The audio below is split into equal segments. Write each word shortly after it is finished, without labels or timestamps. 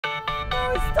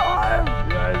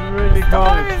really cold.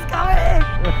 Storm is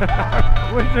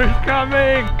coming! Winter's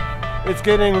coming! It's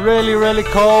getting really, really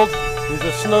cold. There's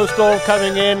a snowstorm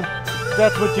coming in.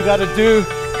 That's what you gotta do.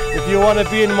 If you want to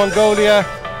be in Mongolia,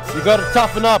 you gotta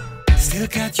toughen up. Still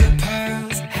got your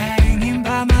pearls hanging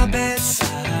by my bedside.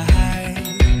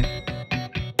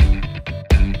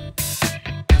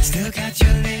 Still got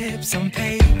your lips on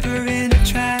paper in a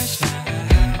trash bag.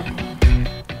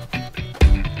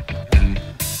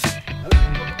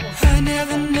 I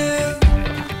never knew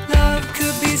love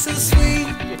could be so sweet.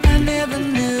 I never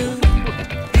knew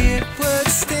it would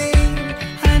sting.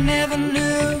 I never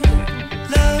knew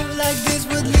love like this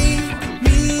would leave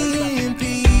me in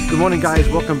peace. Good morning guys,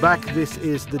 welcome back. This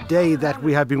is the day that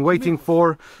we have been waiting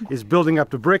for, is building up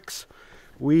the bricks.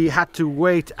 We had to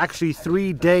wait actually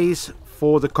 3 days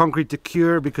for the concrete to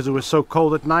cure because it was so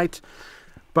cold at night.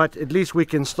 But at least we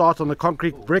can start on the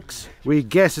concrete bricks. We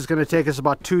guess it's going to take us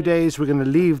about 2 days. We're going to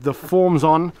leave the forms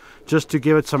on just to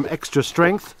give it some extra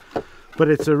strength. But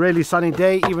it's a really sunny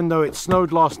day, even though it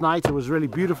snowed last night. It was really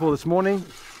beautiful this morning,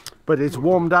 but it's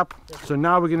warmed up. So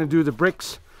now we're going to do the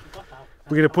bricks.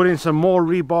 We're going to put in some more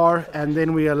rebar, and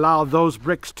then we allow those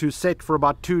bricks to set for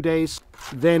about 2 days.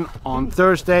 Then on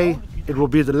Thursday, it will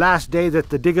be the last day that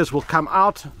the diggers will come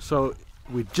out. So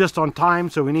we're just on time,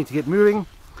 so we need to get moving.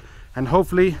 And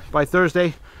hopefully by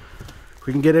Thursday,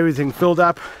 we can get everything filled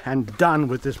up and done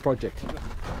with this project.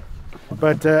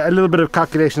 But a little bit of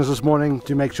calculations this morning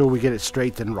to make sure we get it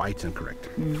straight and right and correct.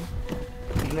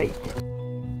 Great.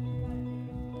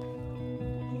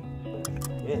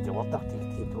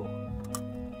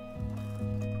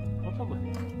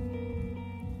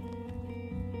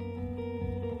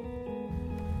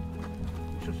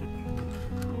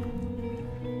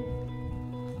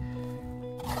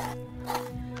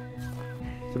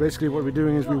 So basically what we're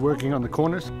doing is we're working on the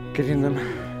corners, getting them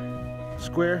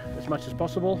square as much as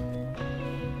possible,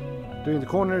 doing the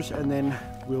corners, and then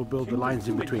we'll build the lines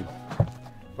in between.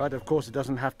 But of course it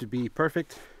doesn't have to be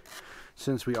perfect,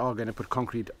 since we are going to put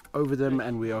concrete over them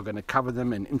and we are going to cover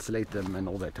them and insulate them and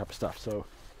all that type of stuff, so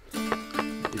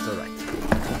it's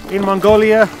alright. In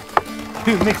Mongolia,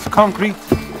 we mix concrete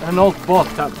and old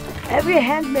bathtub. Every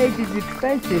handmade is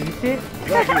expensive, you see?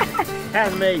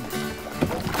 Handmade.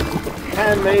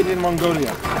 Handmade in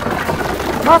Mongolia.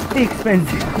 Must be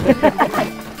expensive.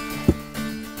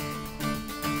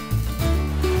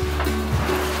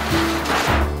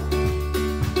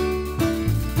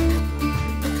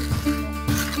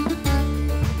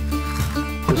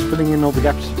 Just filling in all the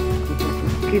gaps.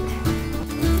 Good.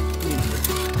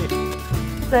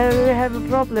 So we have a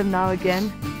problem now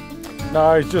again.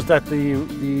 No, it's just that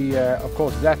of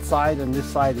course that side and this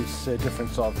side is a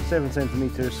difference of 7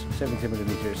 centimeters, 70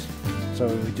 millimeters. So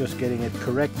we're just getting it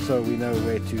correct so we know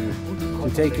where to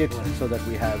take it, so that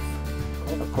we have,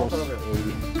 of course,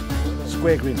 a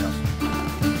square greenhouse.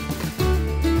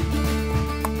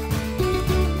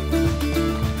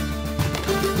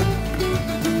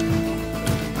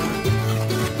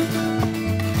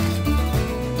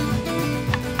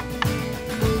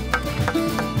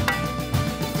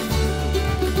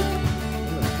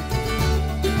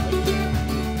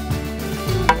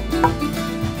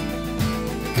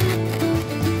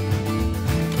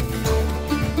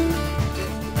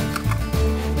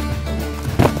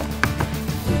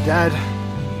 Dad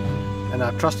and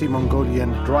our trusty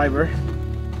Mongolian driver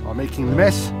are making the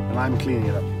mess, and I'm cleaning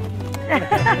it up.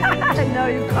 No,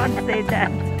 you can't say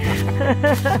that.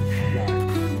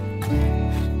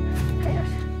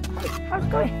 How's it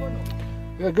going?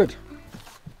 Yeah, good.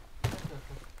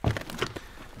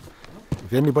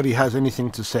 If anybody has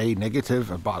anything to say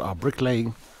negative about our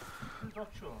bricklaying, you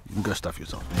can go stuff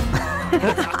yourself.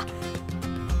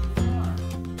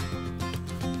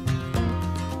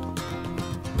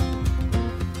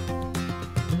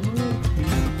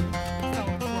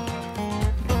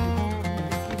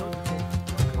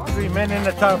 Three men in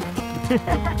the tub.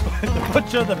 The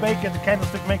butcher, the baker, the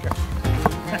candlestick maker.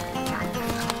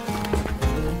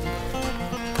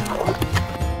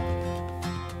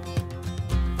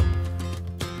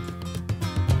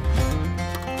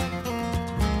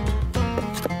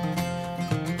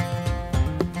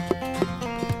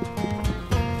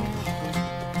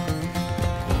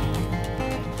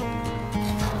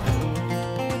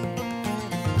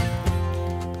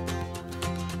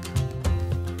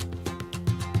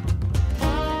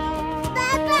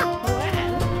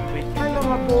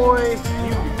 Boy.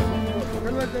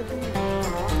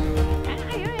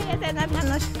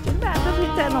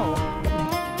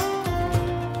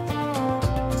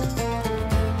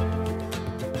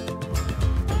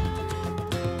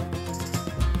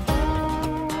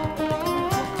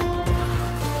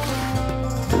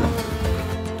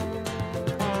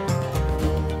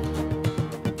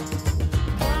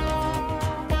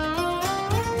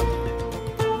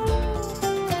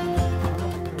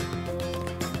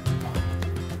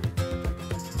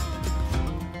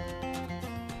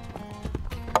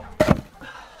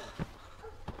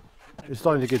 It's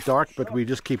starting to get dark, but we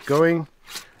just keep going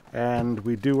and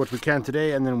we do what we can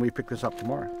today, and then we pick this up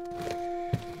tomorrow.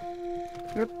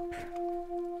 Yep.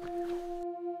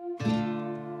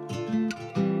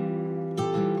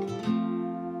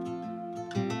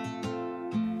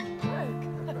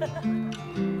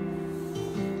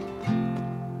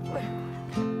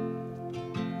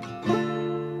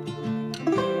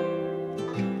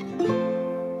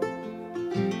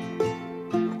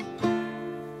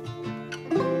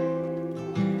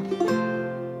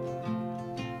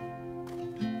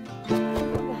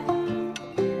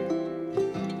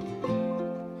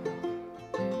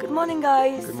 Good morning,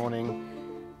 guys. Good morning.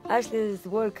 Actually, this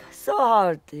work so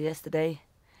hard yesterday,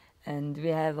 and we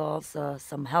have also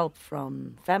some help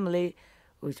from family,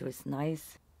 which was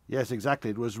nice. Yes, exactly.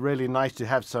 It was really nice to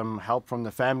have some help from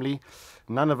the family.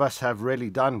 None of us have really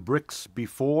done bricks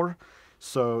before,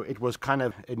 so it was kind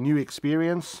of a new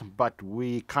experience, but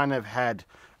we kind of had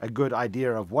a good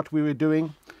idea of what we were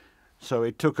doing. So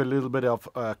it took a little bit of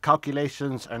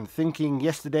calculations and thinking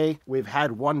yesterday. We've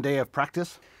had 1 day of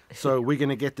practice, so we're going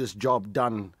to get this job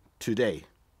done today.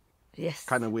 Yes.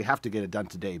 Kind of, we have to get it done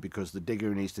today because the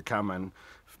digger needs to come and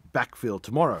backfill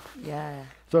tomorrow. Yeah.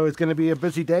 So it's going to be a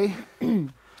busy day.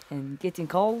 And getting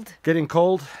cold. Getting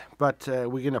cold, but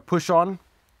we're going to push on,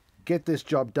 get this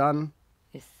job done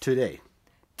Yes. today.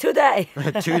 Today.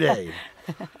 Today.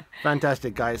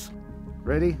 Fantastic, guys.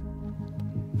 Ready?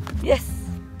 Yes.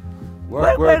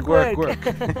 Work, Work, work, work, work,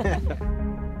 work.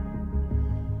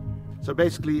 So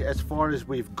basically, as far as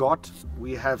we've got,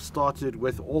 we have started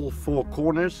with all 4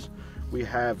 corners. We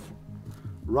have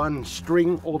run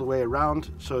string all the way around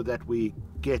so that we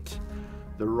get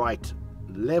the right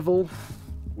level.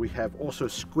 We have also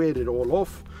squared it all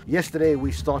off. Yesterday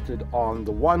we started on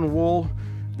the one wall,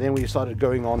 then we started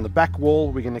going on the back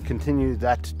wall. We're going to continue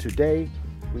that today.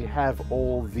 We have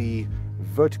all the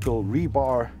vertical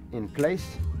rebar in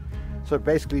place. So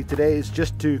basically today is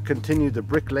just to continue the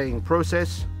bricklaying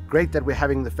process. Great that we're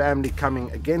having the family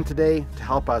coming again today to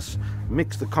help us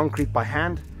mix the concrete by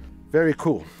hand. Very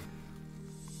cool.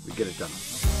 We get it done.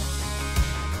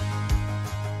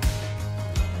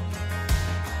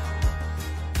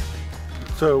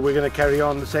 So we're going to carry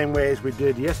on the same way as we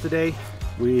did yesterday.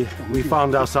 We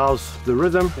found ourselves the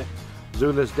rhythm.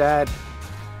 Zula's dad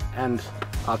and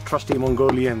our trusty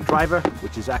Mongolian driver,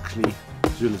 which is actually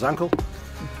Zula's uncle,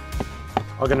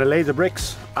 are going to lay the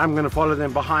bricks. I'm going to follow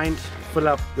them behind, fill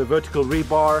up the vertical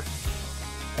rebar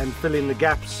and fill in the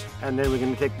gaps, and then we're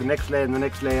going to take the next layer and the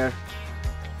next layer.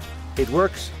 It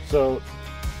works, so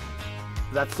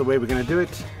that's the way we're going to do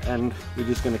it, and we're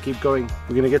just going to keep going.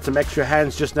 We're going to get some extra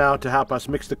hands just now to help us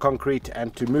mix the concrete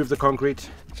and to move the concrete,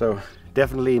 so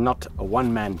definitely not a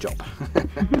one-man job.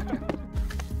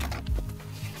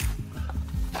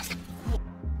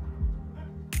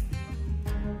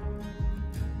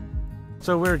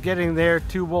 So we're getting there,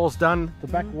 2 walls done, the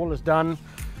back wall is done.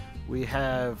 We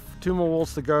have 2 more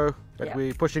walls to go, but Yeah.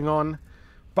 we're pushing on,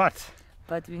 but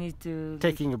we need to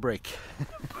taking a break.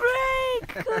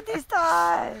 break. Good this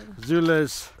time.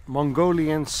 Zula's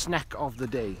Mongolian snack of the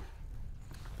day.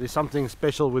 There's something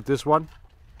special with this one.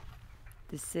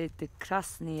 They say the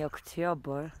Krasny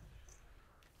October,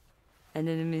 and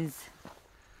then it means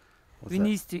What's we that?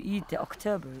 need to eat the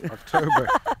October. October.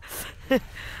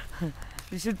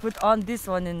 We should put on this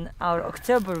one in our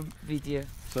October video.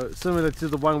 So similar to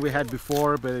the one we had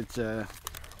before, but it's a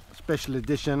special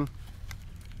edition.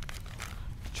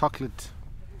 Chocolate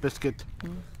biscuit.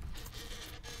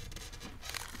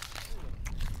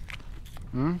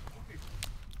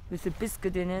 With a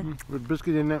biscuit in it. With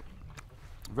biscuit in it.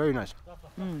 Very nice.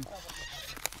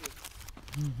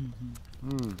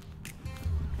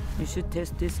 You should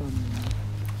taste this one.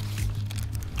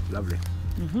 Lovely.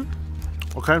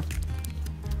 Okay.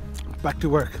 Back to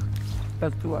work.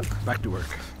 Back to work. Back to work.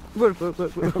 Work, work,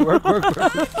 work, work. Work, work, work.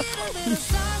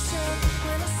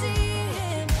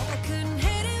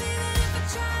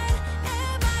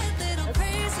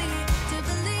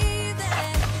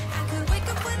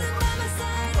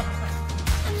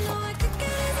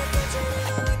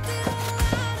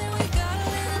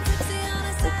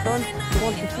 Don't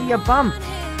want to see your bum.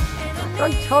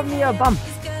 Don't show me your bum.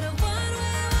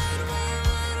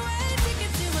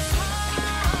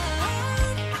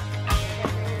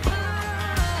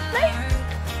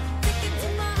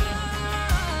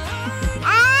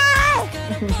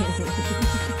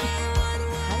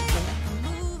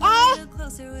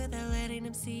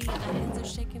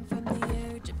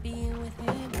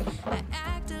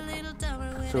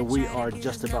 So we are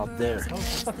just about there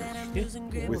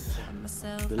with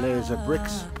the layers of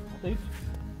bricks.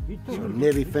 So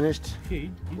nearly finished.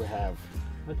 We have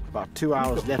About 2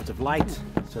 hours left of light,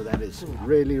 so that is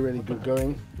really, really good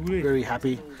going. Very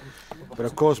happy. But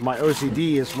of course my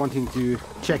OCD is wanting to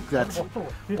check that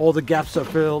all the gaps are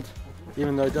filled,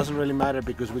 even though it doesn't really matter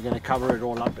because we're going to cover it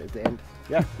all up at the end.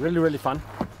 Yeah, really, really fun.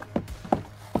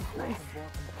 Nice.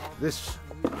 This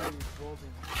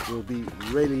will be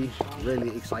really,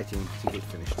 really exciting to get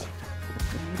finished.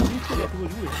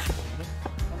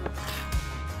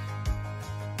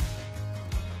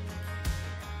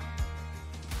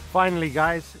 Finally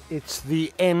guys, it's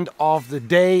the end of the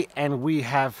day and we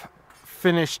have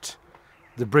finished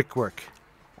the brickwork.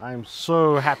 I'm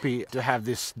so happy to have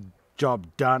this job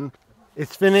done.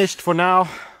 It's finished for now.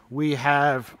 We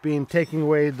have been taking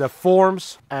away the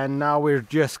forms and now we're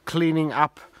just cleaning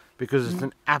up because it's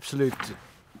an absolute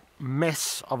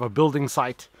mess of a building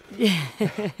site.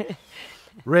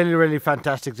 Really, really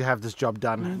fantastic to have this job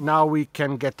done. Now we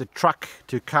can get the truck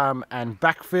to come and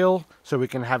backfill so we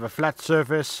can have a flat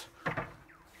surface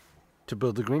to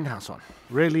build the greenhouse on.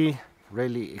 Really,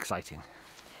 really exciting.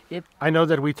 Yep. I know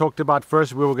that we talked about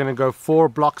first we were going to go 4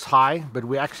 blocks high, but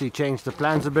we actually changed the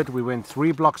plans a bit. We went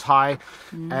 3 blocks high,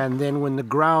 and then when the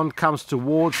ground comes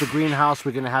towards the greenhouse,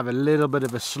 we're going to have a little bit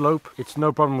of a slope. It's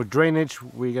no problem with drainage.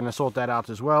 We're going to sort that out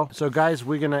as well. So guys,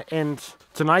 we're going to end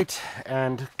tonight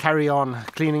and carry on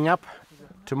cleaning up.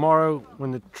 Tomorrow,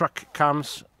 when the truck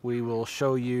comes, we will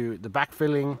show you the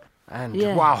backfilling. And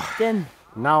wow, Then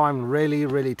now I'm really,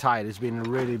 really tired. It's been a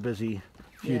really busy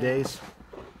few days.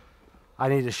 I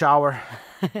need a shower.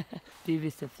 be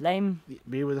with the flame.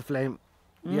 Be with the flame.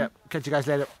 Yep. Catch you guys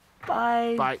later.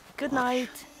 Bye. Bye. Good night.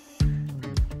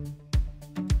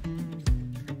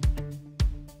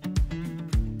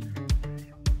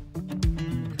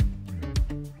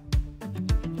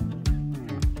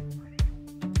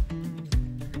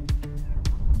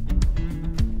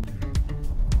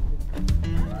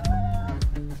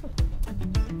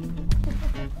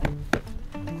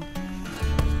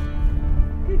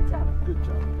 Good job.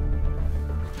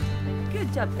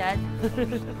 Good job, Dad.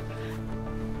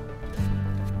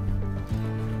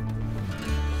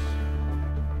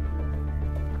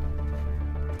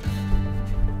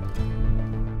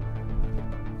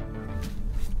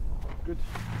 Good.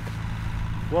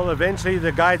 Well, eventually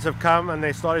the guides have come and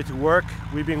they started to work.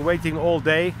 We've been waiting all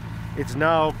day. It's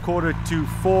now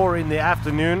 3:45 in the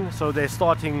afternoon, so they're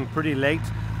starting pretty late.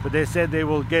 But they said they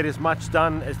will get as much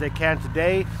done as they can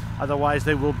today. Otherwise,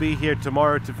 they will be here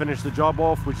tomorrow to finish the job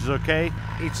off, which is okay.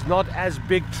 It's not as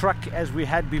big truck as we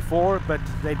had before, but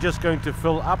they're just going to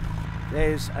fill up.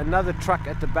 There's another truck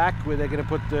at the back where they're going to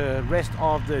put the rest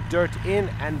of the dirt in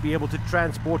and be able to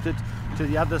transport it to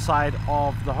the other side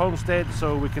of the homestead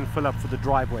so we can fill up for the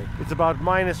driveway. It's about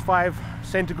 -5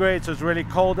 centigrade, so it's really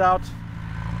cold out.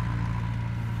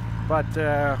 But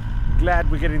glad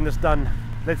we're getting this done.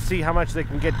 Let's see how much they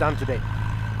can get done today.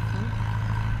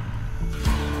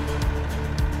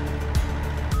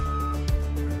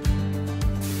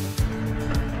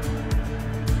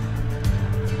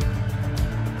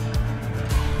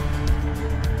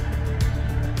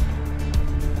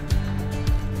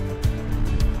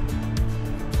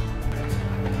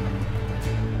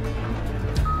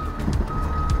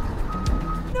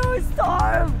 No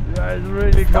storm! Yeah, it's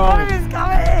really Storm cold. is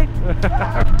coming!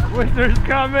 Winter's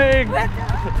coming!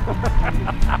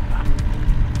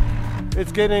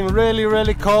 It's getting really,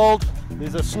 really cold.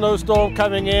 There's a snowstorm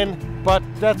coming in, but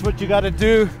that's what you gotta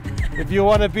do. If you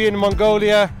wanna be in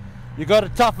Mongolia, you gotta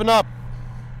toughen up.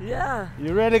 Yeah,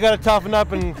 You really gotta toughen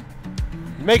up and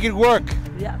make it work.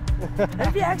 yeah.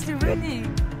 And we actually really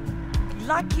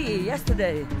lucky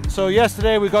yesterday. So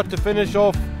yesterday we got to finish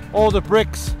off all the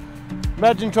bricks.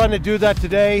 Imagine trying to do that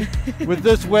today with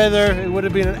this weather. It would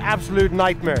have been an absolute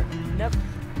nightmare. Yep.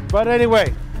 But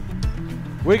anyway,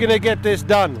 we're gonna get this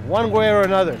done one way or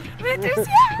another. Winter's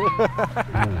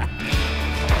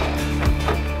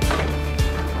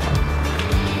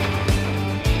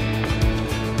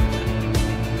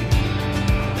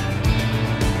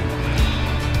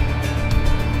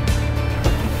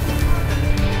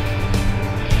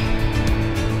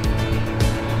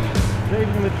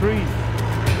Saving the trees.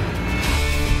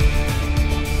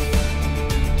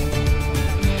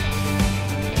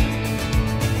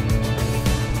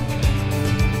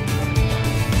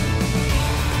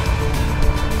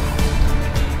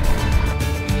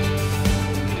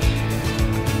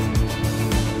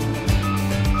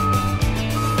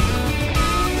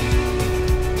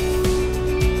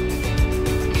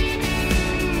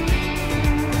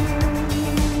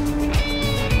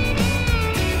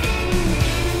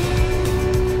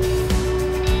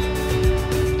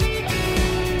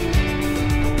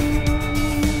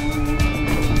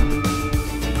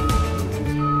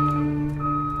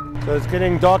 So it's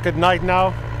getting dark at night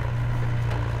now.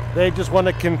 They just want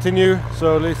to continue,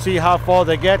 so let's see how far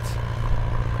they get.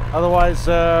 Otherwise,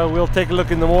 we'll take a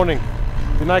look in the morning.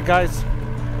 Good night, guys.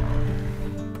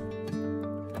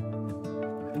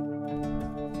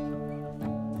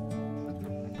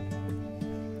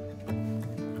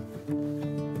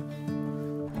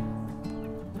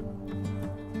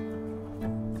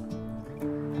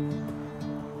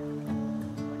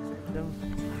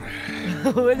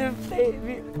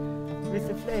 With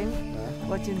the flame,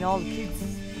 watching all kids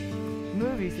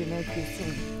movies, they make this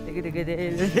sing.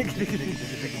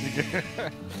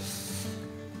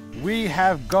 We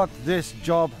have got this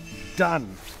job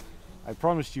done. I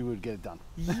promised you would get it done.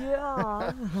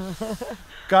 Yeah.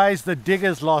 Guys, the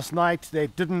diggers last night, they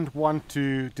didn't want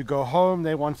to go home.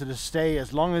 They wanted to stay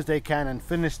as long as they can and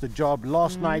finish the job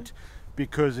last night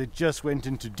because it just went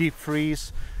into deep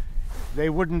freeze. They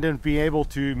wouldn't be able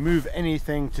to move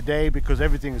anything today because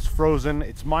everything is frozen.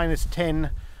 It's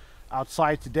 -10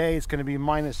 outside today. It's going to be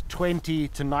 -20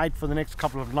 tonight for the next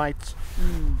couple of nights.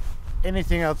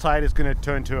 Anything outside is going to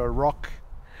turn to a rock.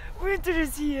 Winter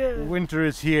is here. Winter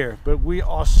is here, but we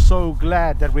are so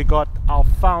glad that we got our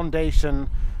foundation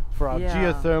for our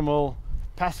geothermal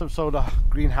passive solar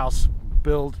greenhouse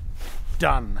build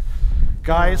done.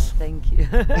 Guys, thank you.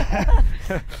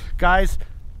 guys,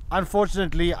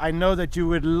 unfortunately, I know that you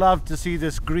would love to see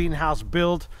this greenhouse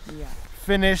build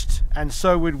finished, and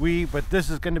so would we, but this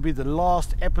is going to be the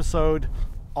last episode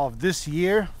of this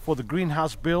year for the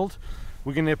greenhouse build.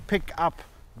 We're going to pick up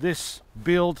this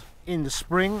build in the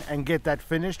spring and get that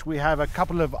finished. We have a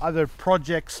couple of other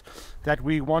projects that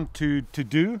we want to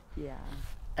do. Yeah.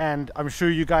 And I'm sure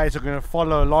you guys are going to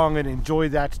follow along and enjoy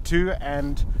that too,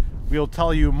 and we'll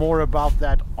tell you more about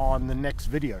that on the next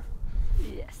video.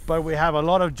 Yes. But we have a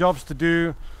lot of jobs to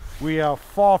do. We are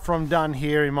far from done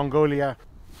here in Mongolia.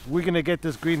 We're going to get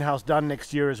this greenhouse done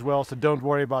next year as well, so don't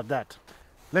worry about that.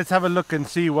 Let's have a look and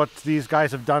see what these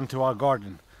guys have done to our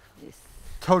garden. Yes.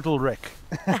 Total wreck.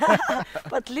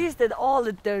 But at least that all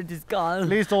the dirt is gone. At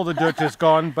least all the dirt is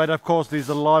gone, but of course there's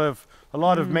a lot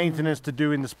of maintenance to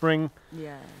do in the spring.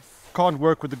 Yes. Can't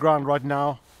work with the ground right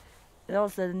now. And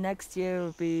also the next year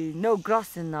will be no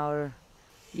grass in our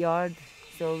yard,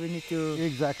 so we need to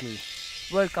Exactly.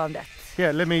 work on that.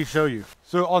 Here, let me show you.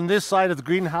 So on this side of the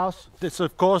greenhouse, this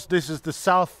is the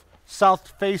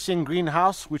south facing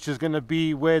greenhouse, which is going to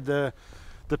be where the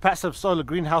passive solar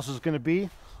greenhouse is going to be.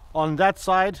 On that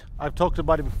side, I've talked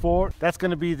about it before, that's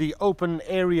going to be the open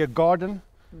area garden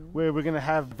where we're going to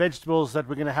have vegetables that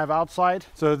we're going to have outside.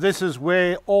 So this is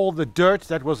where all the dirt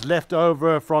that was left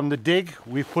over from the dig,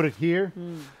 we put it here.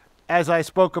 As I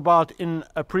spoke about in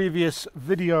a previous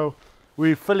video,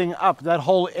 we're filling up that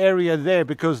whole area there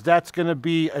because that's going to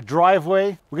be a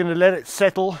driveway. We're going to let it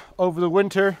settle over the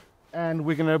winter, and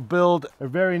we're going to build a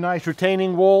very nice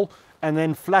retaining wall and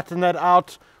then flatten that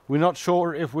out. We're not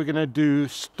sure if we're going to do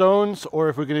stones or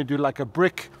if we're going to do like a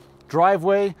brick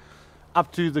driveway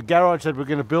up to the garage that we're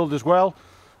going to build as well.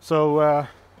 So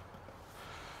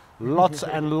lots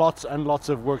and lots and lots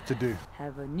of work to do.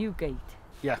 Have a new gate.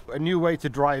 Yeah, a new way to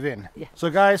drive in. Yeah. So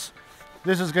guys,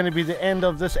 this is going to be the end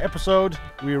of this episode.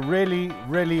 We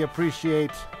really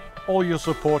appreciate all your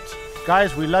support.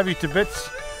 Guys, we love you to bits,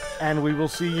 and we will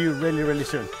see you really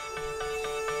soon.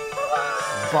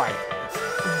 Bye.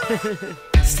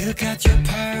 Still got your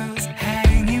pearls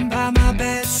hanging by my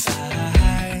bedside.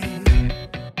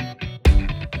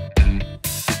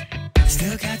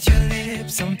 Still got your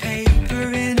lips on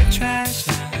paper in a trash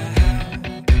now.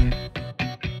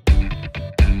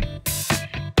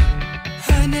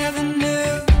 I never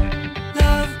knew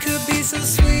love could be so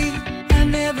sweet.